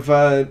us kind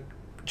of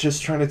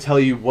just trying to tell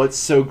you what's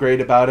so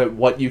great about it,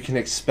 what you can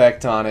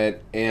expect on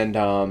it,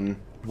 and,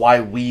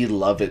 why we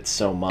love it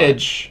so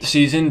much.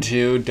 Season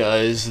 2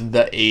 does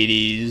the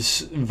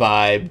 80s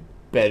vibe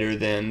better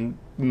than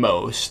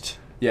most.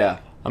 Yeah.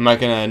 I'm not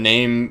going to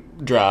name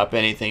drop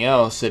anything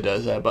else that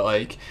does that, but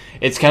like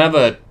it's kind of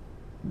a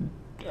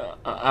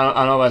I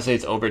don't know if I say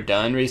it's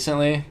overdone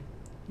recently,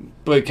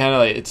 but kind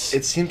of like it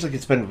seems like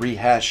it's been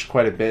rehashed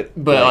quite a bit.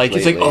 But like lately.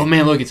 It's like, oh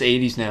man, look, it's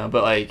 80s now,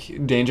 but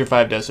like Danger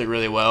 5 does it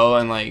really well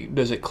and like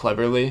does it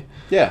cleverly.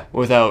 Yeah.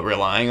 Without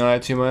relying on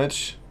it too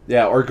much.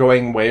 Yeah, or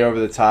going way over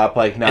the top,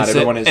 like not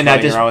everyone is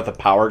running around with a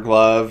power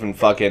glove and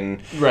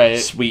fucking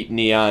sweet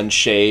neon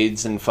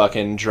shades and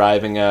fucking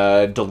driving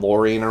a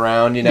DeLorean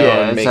around,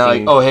 Yeah, and it's not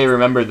like, oh, hey,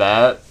 remember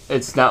that?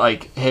 It's not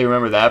like, hey,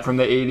 remember that from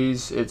the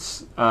 80s?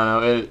 It's, I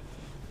don't know,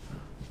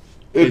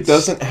 it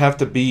doesn't have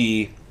to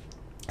be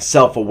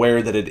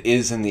self-aware that it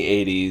is in the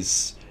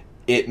 80s.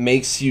 It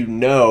makes you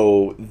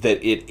know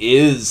that it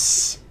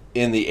is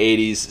in the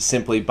 80s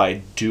simply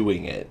by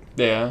doing it.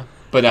 Yeah.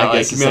 But not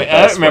like,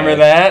 I don't remember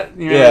that.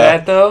 You remember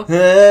that, though?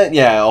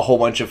 Yeah, a whole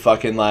bunch of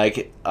fucking,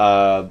 like,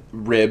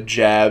 rib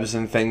jabs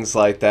and things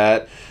like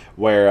that,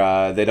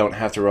 where they don't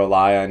have to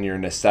rely on your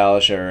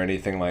nostalgia or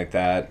anything like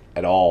that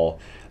at all.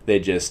 They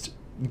just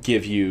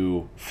give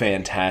you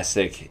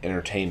fantastic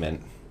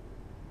entertainment.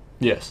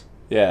 Yes.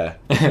 Yeah.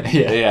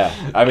 Yeah.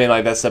 I mean,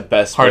 like, that's the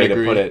best way to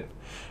put it.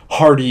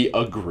 Hearty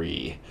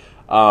agree.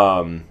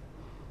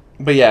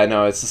 But yeah,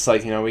 no, it's just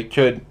like, we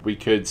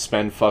could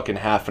spend fucking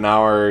half an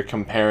hour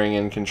comparing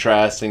and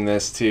contrasting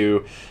this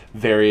to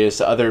various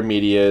other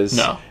medias.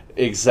 No.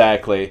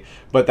 Exactly.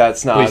 But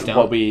that's not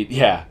what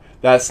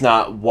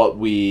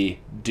we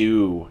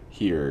do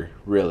here,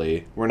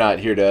 really. We're not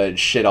here to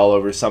shit all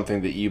over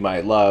something that you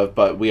might love,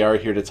 but we are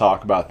here to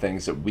talk about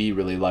things that we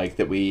really like,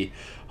 that we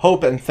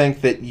hope and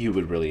think that you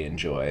would really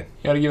enjoy.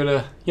 You gotta give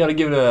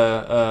it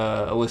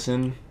a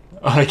listen. You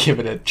gotta give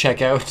it a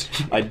check out.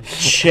 I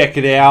check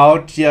it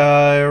out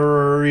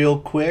real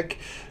quick.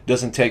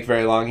 Doesn't take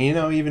very long,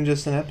 even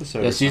just an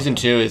episode. Yeah, season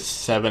 2 is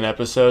 7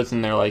 episodes,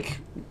 and they're like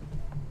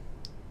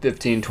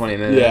 15, 20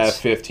 minutes. Yeah,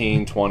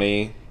 15,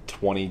 20,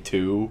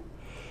 22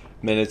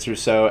 minutes or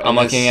so. I'm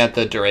looking at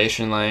the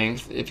duration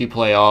length. If you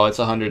play all, it's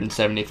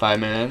 175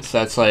 minutes.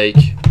 That's like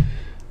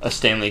a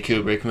Stanley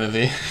Kubrick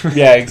movie.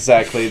 Yeah,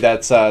 exactly.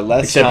 That's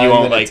less Except time you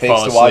won't, than like, it takes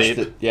fall to watch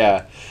asleep.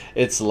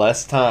 it's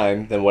less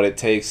time than what it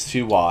takes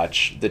to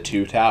watch The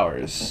Two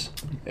Towers,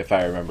 if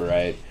I remember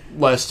right.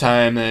 Less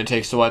time than it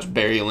takes to watch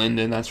Barry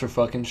Lyndon, that's for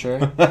fucking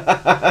sure.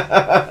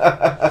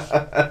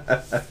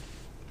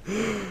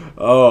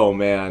 Oh,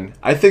 man.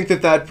 I think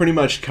that pretty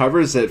much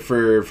covers it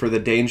for the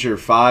Danger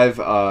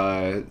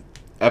 5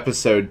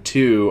 episode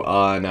 2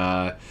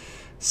 on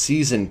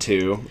season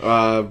 2.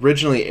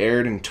 Originally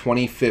aired in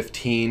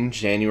 2015,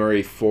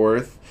 January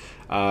 4th.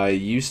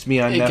 Used to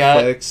be on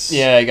Netflix.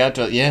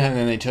 And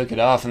then they took it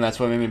off, and that's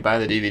what made me buy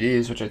the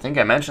DVDs, which I think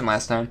I mentioned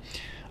last time.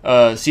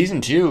 Season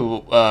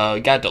 2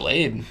 got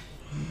delayed.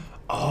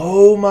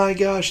 Oh my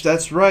gosh,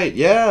 that's right,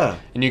 yeah.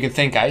 And you can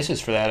thank ISIS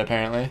for that,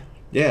 apparently.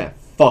 Yeah,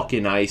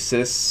 fucking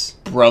ISIS.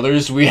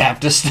 Brothers, we have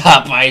to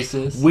stop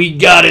ISIS. We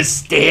gotta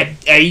stop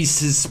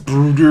ISIS,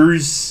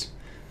 brothers.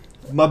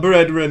 My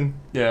brethren.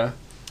 Yeah.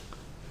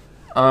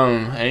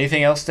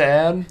 Anything else to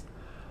add?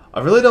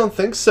 I really don't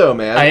think so,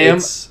 man.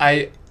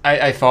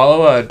 I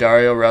follow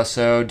Dario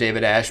Russo,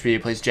 David Ashby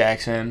plays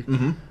Jackson,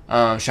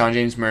 Mm-hmm. Sean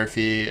James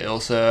Murphy,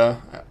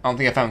 Ilsa. I don't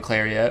think I found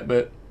Claire yet,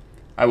 but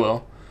I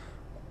will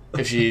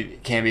if she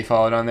can be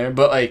followed on there.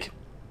 But like,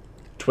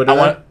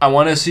 Twitter. I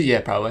want to see.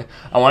 Yeah, probably.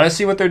 I want to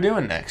see what they're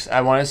doing next. I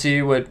want to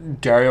see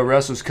what Dario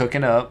Russo's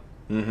cooking up.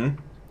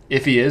 Mm-hmm.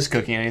 If he is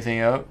cooking anything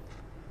up.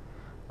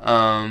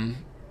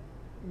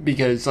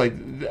 Because like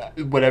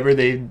whatever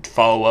they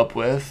follow up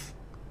with,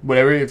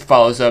 whatever it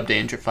follows up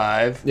Danger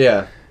 5.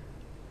 Yeah.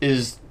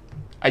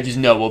 I just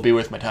know will be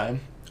worth my time.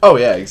 Oh,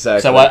 yeah,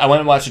 exactly. So I went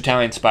and watched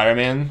Italian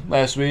Spider-Man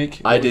last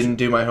week. I didn't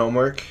do my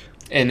homework.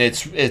 And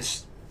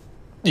it's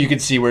you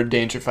could see where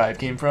Danger 5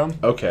 came from.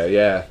 Okay,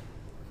 yeah.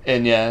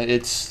 And yeah,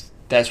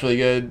 that's really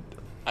good.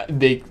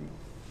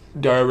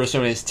 Dario Russo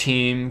and his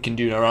team can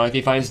do no wrong. If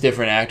he finds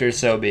different actors,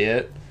 so be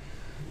it.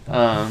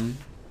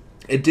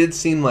 It did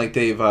seem like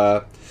they've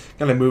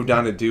kind of moved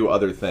on to do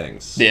other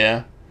things.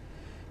 Yeah.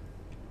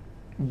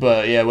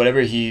 But yeah,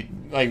 whatever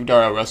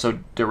Dario Russo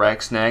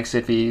directs next,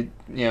 if he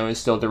is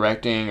still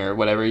directing or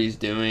whatever he's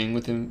doing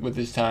with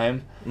his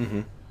time,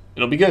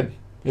 it'll be good.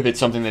 If it's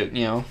something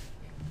that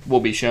will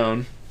be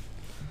shown.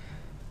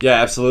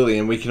 Yeah, absolutely,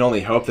 and we can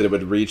only hope that it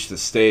would reach the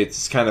States.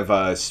 It's kind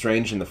of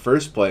strange in the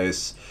first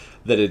place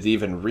that it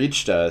even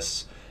reached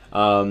us.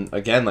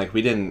 Again, like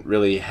we didn't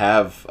really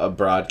have a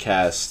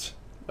broadcast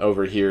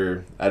over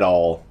here at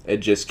all. It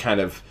just kind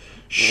of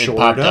It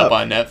popped up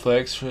on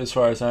Netflix, as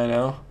far as I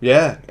know.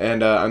 Yeah,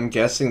 and I'm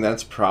guessing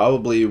that's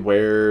probably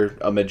where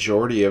a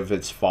majority of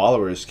its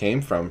followers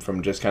came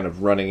from just kind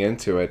of running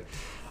into it.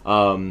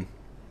 And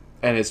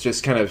it's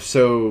just kind of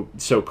so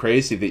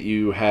crazy that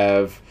you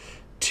have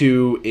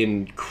two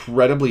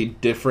incredibly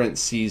different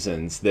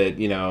seasons that, And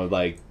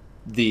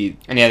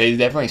yeah, they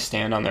definitely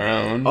stand on their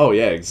own. Oh,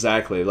 yeah,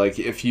 exactly. Like,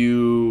 if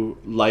you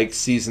like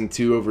Season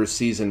 2 over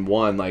Season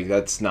 1, like,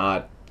 that's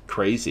not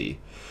crazy.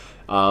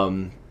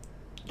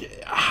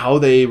 How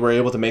they were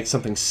able to make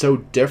something so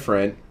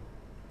different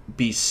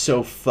be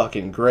so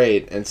fucking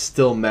great and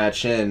still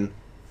match in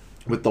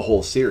with the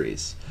whole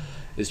series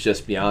is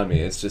just beyond me.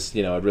 It's just,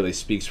 it really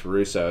speaks for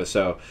Russo.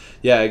 So,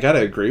 yeah, I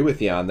gotta agree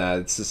with you on that.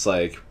 It's just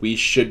like, we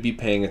should be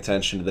paying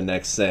attention to the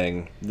next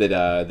thing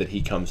that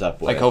he comes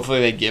up with. Like,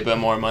 hopefully they give him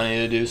more money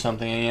to do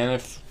something again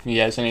if he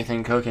has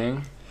anything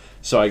cooking.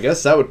 So I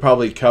guess that would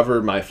probably cover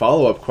my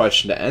follow-up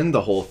question to end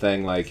the whole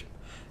thing. Like,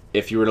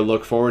 if you were to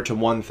look forward to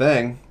one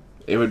thing,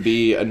 it would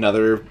be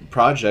another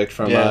project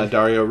from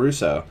Dario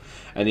Russo.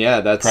 And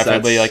yeah, that's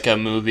preferably like a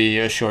movie,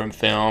 a short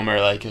film, or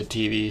like a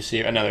TV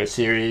series, another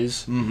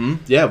series. Mm-hmm.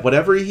 Yeah,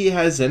 whatever he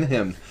has in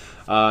him.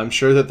 I'm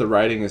sure that the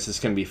writing is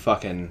just going to be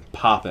fucking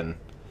popping.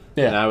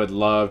 Yeah. And I would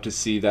love to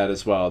see that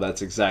as well.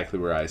 That's exactly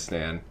where I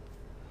stand.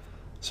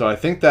 So I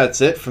think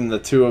that's it from the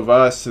two of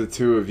us to the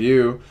two of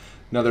you.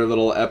 Another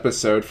little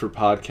episode for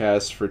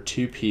podcast for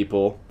two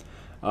people.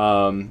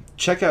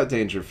 Check out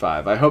Danger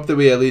 5. I hope that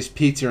we at least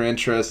piqued your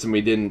interest and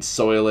we didn't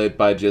soil it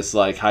by just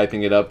like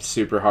hyping it up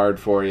super hard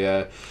for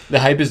you. The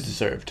hype is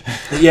deserved.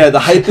 Yeah, the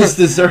hype is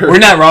deserved. We're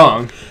not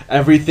wrong.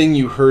 Everything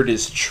you heard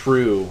is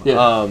true.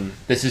 Yeah.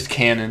 This is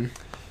canon.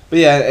 But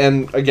yeah,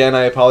 and again,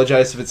 I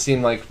apologize if it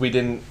seemed like we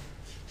didn't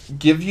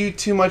give you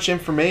too much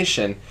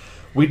information.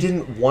 We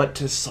didn't want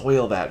to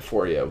soil that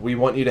for you. We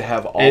want you to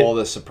have all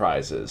the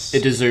surprises.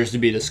 It deserves to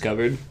be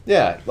discovered.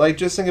 Yeah, like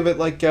just think of it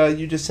like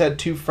you just had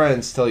two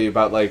friends tell you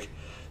about like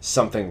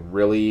something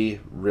really,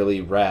 really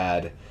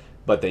rad,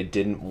 but they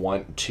didn't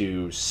want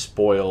to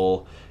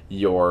spoil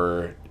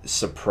your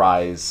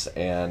surprise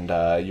and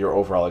your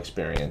overall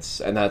experience.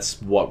 And that's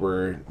what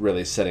we're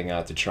really setting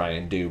out to try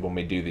and do when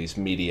we do these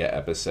media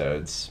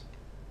episodes.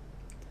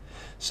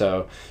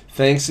 So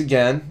thanks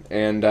again,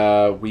 and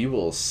we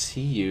will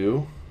see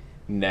you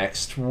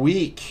next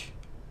week.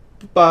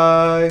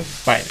 Bye.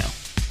 Bye now.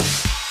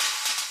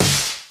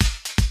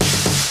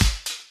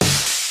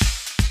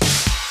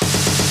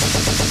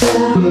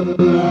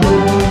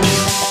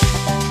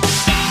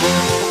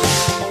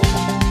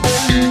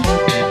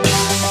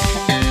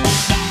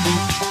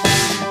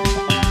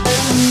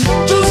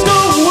 Just go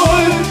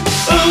away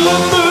and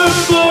let me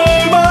play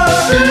my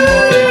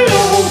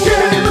video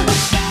game.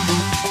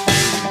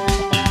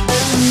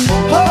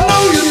 I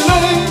know your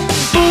name,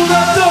 but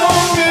that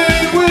don't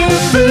mean we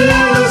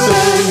feel the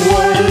same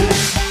way.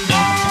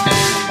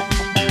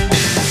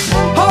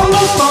 I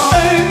lost my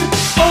aim,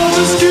 I'll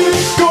just keep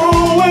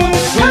going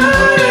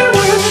any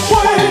which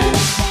way.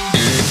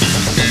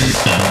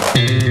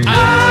 I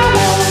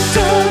won't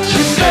touch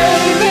you,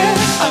 baby,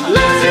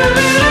 unless you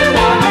really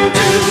want me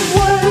to.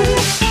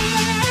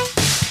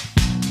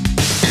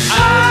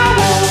 I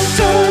won't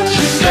touch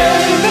you,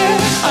 baby,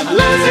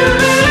 unless you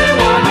really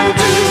want me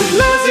to.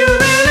 Unless you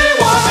really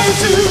want me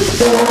to.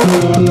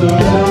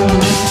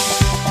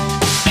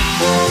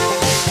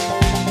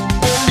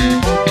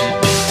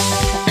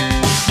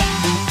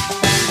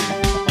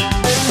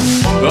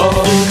 I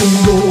think I'm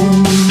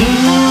going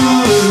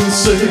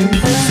insane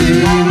for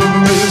feeling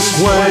this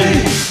way.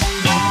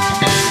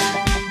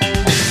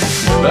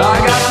 I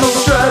got no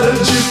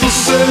strategy for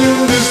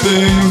saying these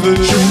things that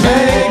you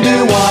make me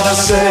wanna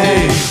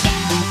say.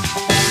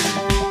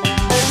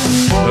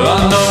 I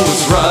know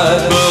it's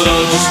right, but I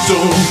just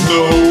don't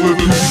know if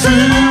you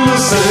feel the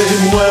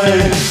same way.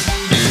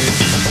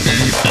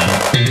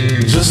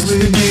 Just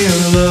leave me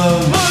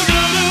alone.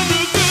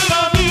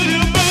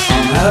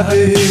 I'm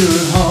happy here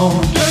at home.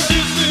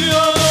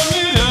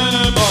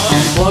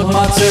 Unplug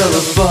my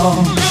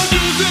telephone.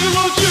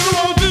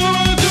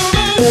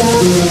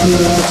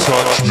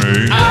 Touch me.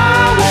 I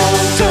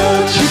won't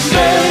touch you,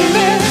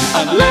 baby,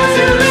 unless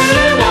you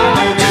really want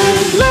me to.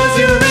 Unless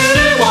you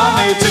really want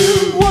me to.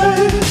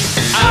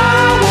 I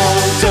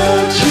won't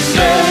touch you,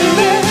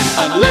 baby,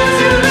 unless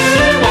you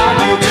really want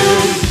me to.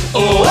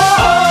 Oh,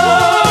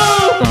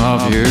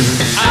 love you.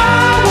 I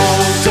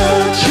won't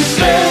touch you,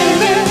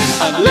 baby,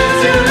 unless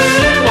you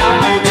really want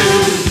me to.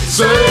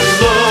 Say you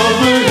love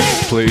me,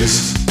 please.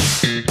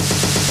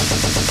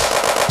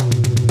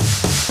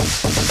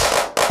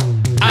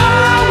 I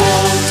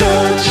won't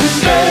touch you,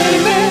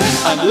 baby,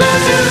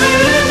 unless you really